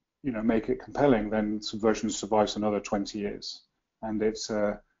you know, make it compelling, then Subversion survives another 20 years, and it's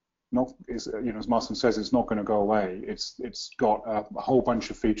not, you know, as Martin says, it's not going to go away. It's got a whole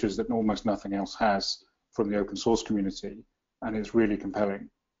bunch of features that almost nothing else has from the open source community, and it's really compelling.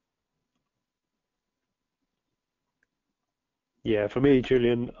 Yeah, for me,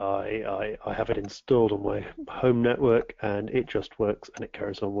 Julian, I have it installed on my home network, and it just works, and it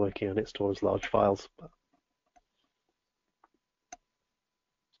carries on working, and it stores large files.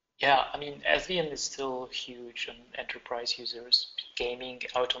 Yeah, I mean, SVN is still huge on enterprise users, gaming,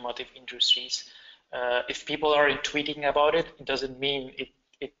 automotive industries. If people aren't tweeting about it, it doesn't mean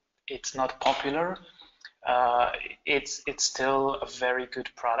it's not popular. It's still a very good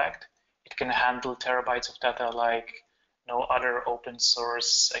product. It can handle terabytes of data like no other open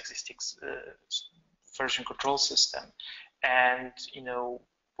source existing version control system. And, you know,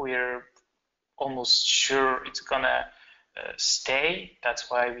 we're almost sure it's gonna stay. That's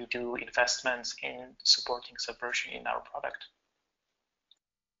why we do investments in supporting Subversion in our product.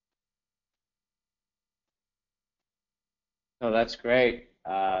 Oh, that's great.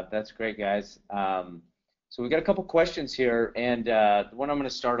 That's great, guys. So we got a couple questions here, and the one I'm going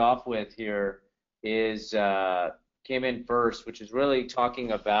to start off with here is came in first, which is really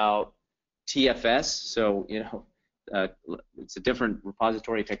talking about TFS. So, you know, it's a different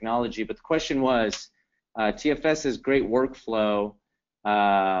repository technology, but the question was, TFS has great workflow.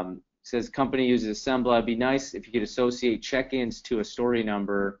 Says company uses Assembla. It'd be nice if you could associate check-ins to a story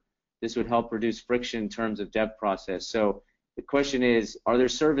number. This would help reduce friction in terms of dev process. So the question is, are there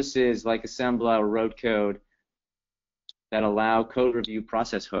services like Assembla or Roadcode that allow code review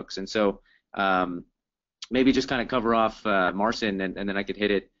process hooks? And so maybe just kind of cover off Marcin, and then I could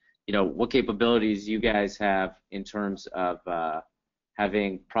hit it. You know, what capabilities you guys have in terms of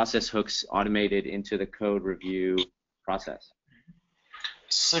having process hooks automated into the code review process?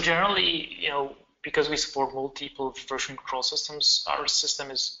 So generally, you know, because we support multiple version control systems, our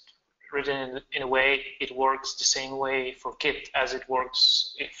system is written in a way it works the same way for Git as it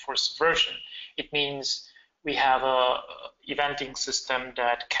works for Subversion. It means we have a eventing system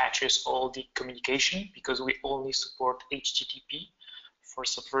that catches all the communication because we only support HTTP for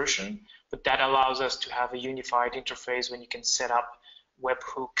Subversion, but that allows us to have a unified interface when you can set up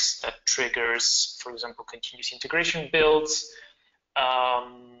webhooks that triggers, for example, continuous integration builds,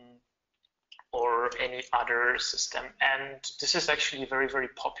 or any other system. And this is actually very, very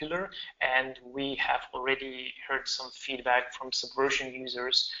popular. And we have already heard some feedback from Subversion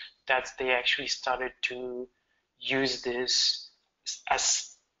users that they actually started to use this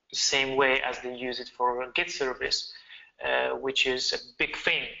as the same way as they use it for a Git service, which is a big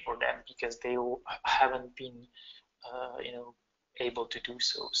thing for them because they haven't been, able to do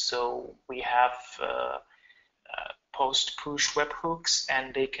so. So we have post-push webhooks,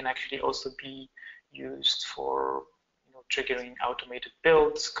 and they can actually also be used for triggering automated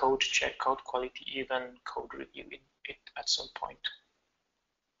builds, code check, code quality, even code review at some point.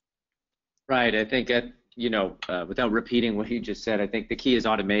 Right. I think without repeating what you just said, I think the key is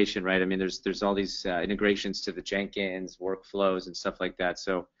automation, right? I mean, there's all these integrations to the Jenkins workflows and stuff like that.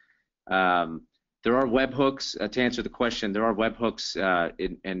 So there are webhooks. To answer the question, there are webhooks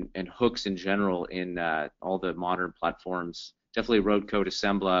and hooks in general in all the modern platforms. Definitely road code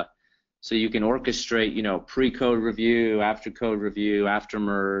Assembla, so you can orchestrate, pre-code review, after code review, after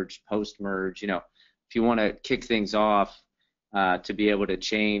merge, post merge. If you want to kick things off, to be able to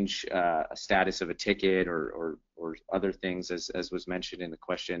change a status of a ticket or other things, as was mentioned in the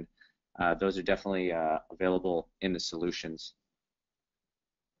question, those are definitely available in the solutions.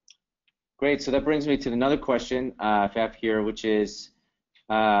 Great, so that brings me to another question I have here, which is,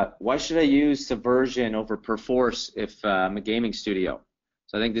 why should I use Subversion over Perforce if I'm a gaming studio?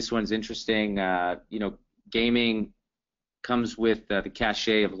 So I think this one's interesting. Gaming comes with the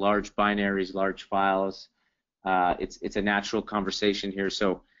cachet of large binaries, large files. It's a natural conversation here.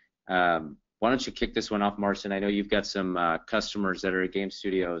 So why don't you kick this one off, Marcin? I know you've got some customers that are at game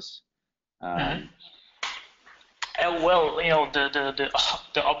studios. Well,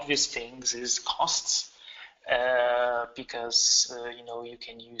 the obvious things is costs, because you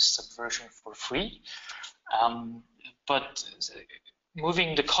can use Subversion for free. But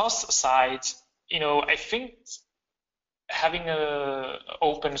moving the cost aside, I think having a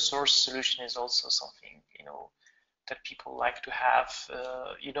open source solution is also something that people like to have.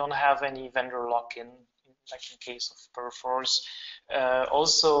 You don't have any vendor lock-in, like in case of Perforce.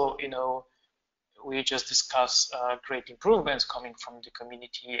 Also, we just discussed great improvements coming from the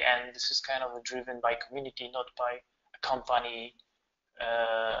community, and this is kind of driven by community, not by a company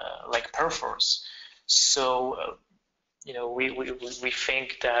like Perforce. So, we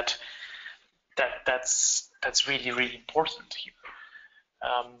think that's really, really important here.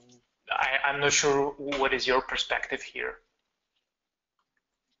 I'm not sure what is your perspective here.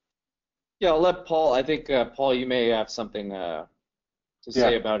 Yeah, I'll let Paul. I think Paul, you may have something to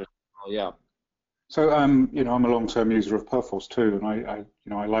say about it. Oh, yeah. So I'm a long-term user of Perforce too, and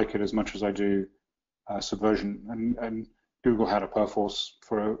I like it as much as I do Subversion. And Google had a Perforce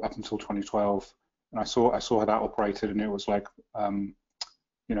for up until 2012, and I saw how that operated, and it was like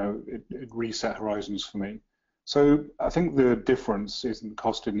it reset horizons for me. So I think the difference isn't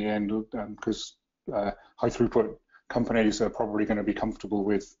cost in the end, because high throughput companies are probably going to be comfortable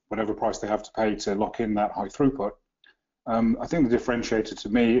with whatever price they have to pay to lock in that high throughput. I think the differentiator to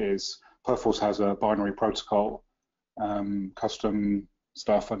me is Perforce has a binary protocol, custom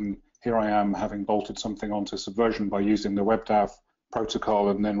stuff, and here I am having bolted something onto Subversion by using the WebDAV protocol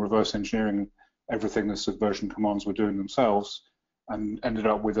and then reverse engineering everything the Subversion commands were doing themselves, and ended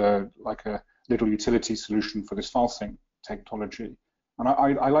up with a little utility solution for this file sync technology. And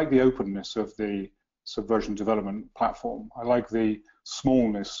I like the openness of the Subversion development platform. I like the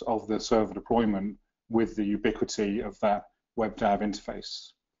smallness of the server deployment with the ubiquity of that WebDAV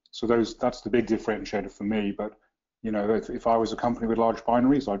interface. So that's the big differentiator for me. But if I was a company with large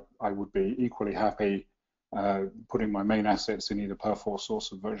binaries, I would be equally happy putting my main assets in either Perforce or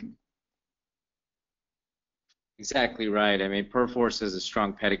Subversion. Exactly right. I mean, Perforce has a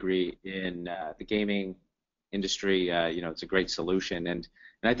strong pedigree in the gaming industry. It's a great solution, and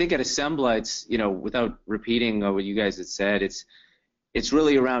I think at Assembla, it's without repeating what you guys had said, it's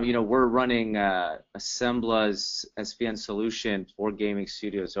really around we're running Assembla's SVN solution for gaming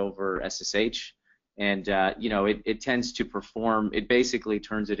studios over SSH, and it tends to perform. It basically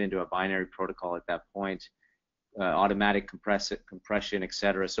turns it into a binary protocol at that point, automatic compression,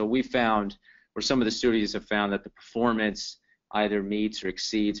 etc. So we found, or some of the studios have found, that the performance either meets or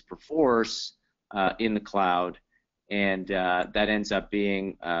exceeds Perforce in the cloud, and that ends up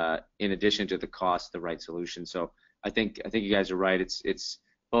being, in addition to the cost, the right solution. So I think you guys are right. It's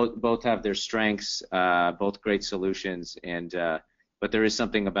both have their strengths, both great solutions, and but there is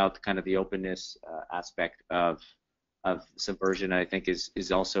something about kind of the openness aspect of Subversion, I think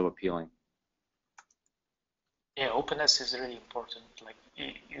is also appealing. Yeah, openness is really important. Like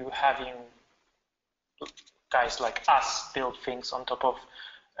you having guys like us build things on top of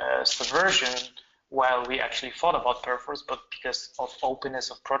Subversion while we actually thought about Perforce, but because of openness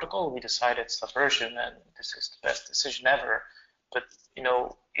of protocol, we decided Subversion, and this is the best decision ever. But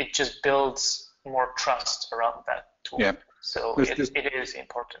it just builds more trust around that tool. Yeah. So it is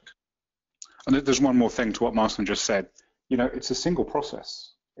important. And there's one more thing to what Martin just said. It's a single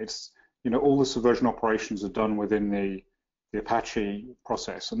process. It's all the Subversion operations are done within the Apache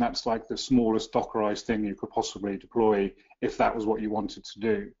process, and that's like the smallest Dockerized thing you could possibly deploy if that was what you wanted to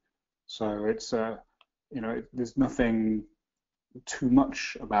do. So it's there's nothing too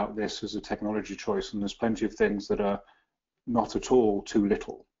much about this as a technology choice, and there's plenty of things that are not at all too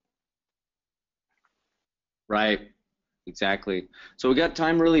little. Right, exactly. So we got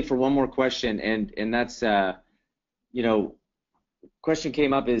time really for one more question, and that's question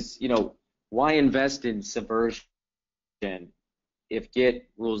came up is why invest in Subversion if Git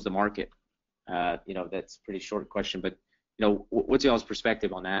rules the market? That's a pretty short question, but what's y'all's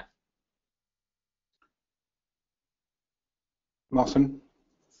perspective on that? Martin?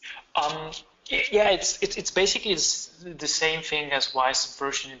 Yeah, it's basically the same thing as why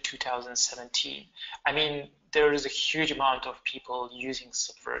Subversion in 2017. I mean, there is a huge amount of people using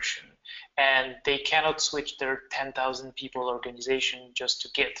Subversion, and they cannot switch their 10,000 people organization just to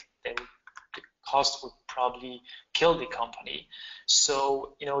Git. The cost would probably kill the company.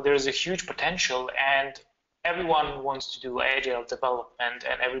 So there's a huge potential, and everyone wants to do agile development,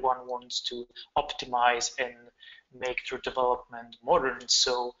 and everyone wants to optimize and make their development modern.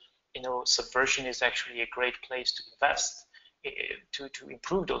 So Subversion is actually a great place to invest to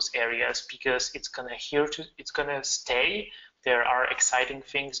improve those areas, because it's gonna stay. There are exciting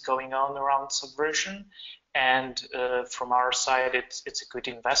things going on around Subversion, and from our side, it's a good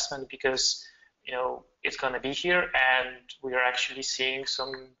investment because it's gonna be here, and we are actually seeing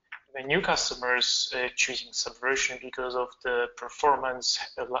some new customers choosing Subversion because of the performance,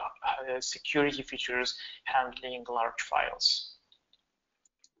 security features, handling large files.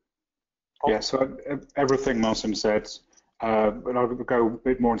 Yeah, so everything Martin said, but I'll go a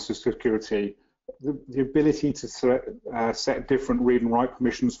bit more into security. The ability to set different read and write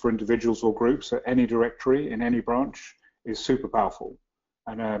permissions for individuals or groups at any directory in any branch is super powerful,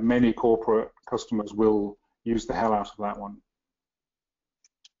 and many corporate customers will use the hell out of that one.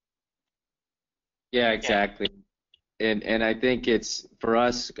 Yeah, exactly. And I think it's for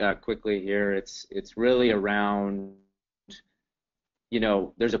us quickly here. It's really around.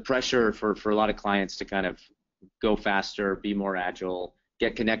 There's a pressure for a lot of clients to kind of go faster, be more agile,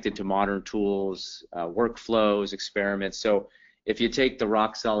 get connected to modern tools, workflows, experiments. So if you take the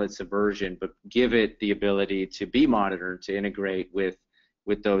rock solid Subversion, but give it the ability to be modern, to integrate with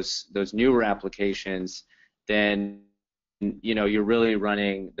those newer applications, then you're really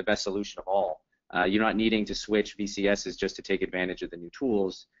running the best solution of all. You're not needing to switch VCSs just to take advantage of the new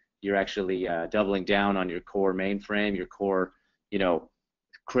tools. You're actually doubling down on your core mainframe, your core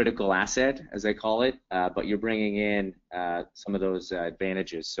critical asset, as I call it, but you're bringing in some of those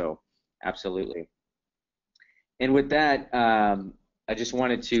advantages. So absolutely. And with that, I just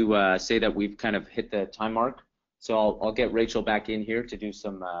wanted to say that we've kind of hit the time mark. So I'll get Rachel back in here to do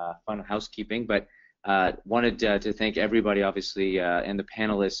some fun housekeeping, but wanted to thank everybody, obviously, and the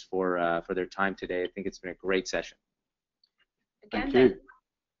panelists for their time today. I think it's been a great session. Again, Thank you.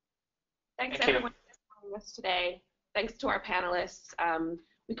 Thanks everyone for joining us today. Thanks to our panelists.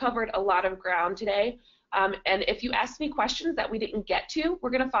 We covered a lot of ground today. And if you ask me questions that we didn't get to, we're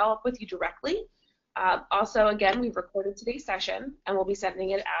going to follow up with you directly. Also, again, we've recorded today's session, and we'll be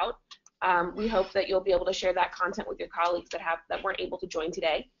sending it out. We hope that you'll be able to share that content with your colleagues that weren't able to join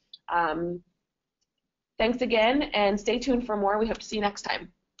today. Thanks again, and stay tuned for more. We hope to see you next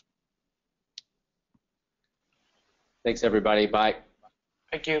time. Thanks, everybody. Bye.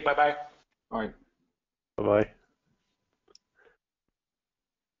 Thank you. Bye-bye. Bye. Bye-bye.